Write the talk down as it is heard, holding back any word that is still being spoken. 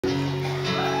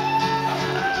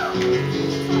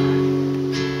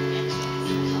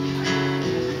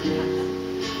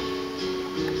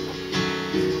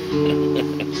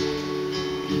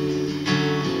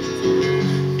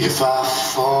If I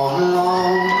fall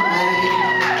along the way,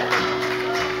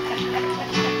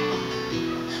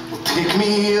 well, pick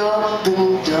me up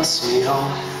and dust me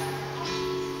off.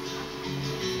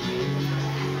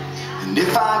 And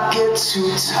if I get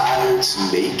too tired to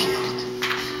make it,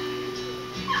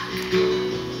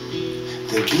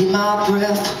 then be my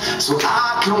breath so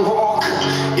I can walk.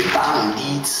 If I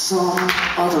need some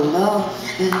other love,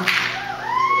 then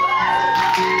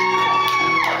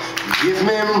give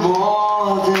me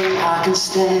more than I can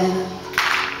stand.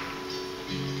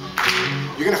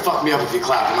 You're gonna fuck me up if you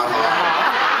clap, I'm not gonna lie.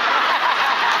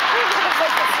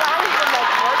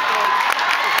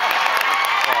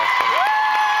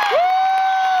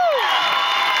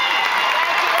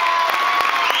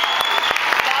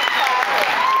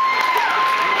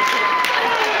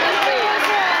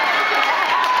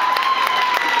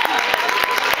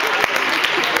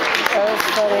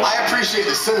 I appreciate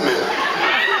the sentiment.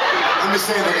 I'm just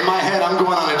saying that in my head, I'm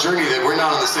going on a journey that we're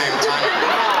not on the same time.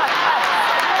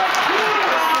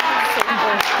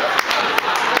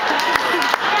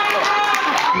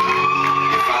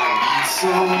 If I need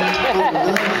some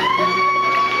love,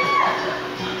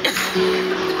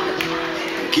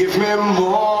 give me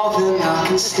more than I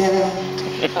can stand.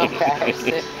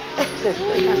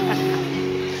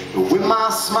 When my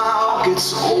smile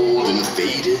gets old and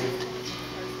faded,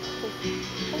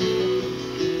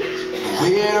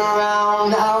 wait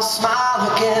around, I'll smile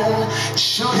again.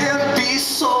 Shouldn't be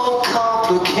so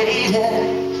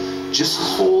complicated. Just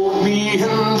hold me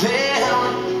and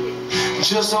then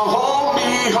just hold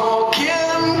me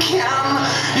again. Can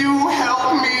you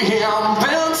help me? I'm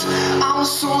bent. I'm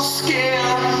so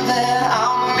scared that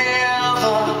I'll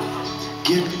never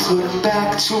get put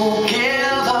back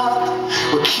together.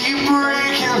 But keep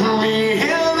breaking me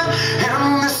in,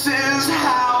 and this is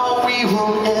how we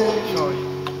will end.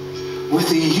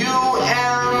 With you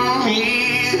and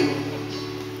me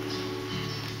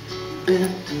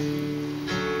bent.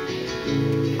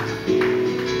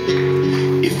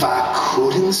 If I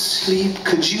couldn't sleep,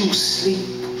 could you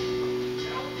sleep?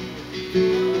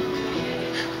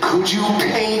 Could you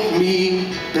paint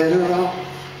me better off?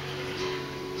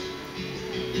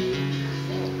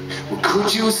 Or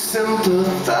could you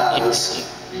sympathize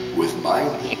with my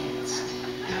needs?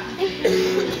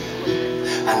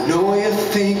 I know you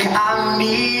think I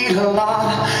need a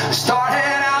lot.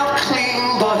 Started out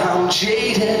clean, but I'm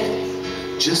jaded.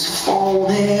 Just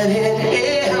phoning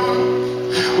it in,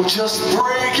 or just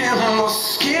breaking the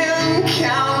skin.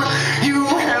 Can you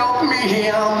help me?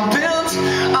 I'm bent.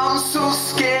 I'm so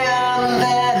scared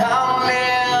that I'll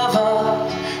never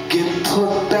get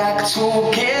put back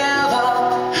together.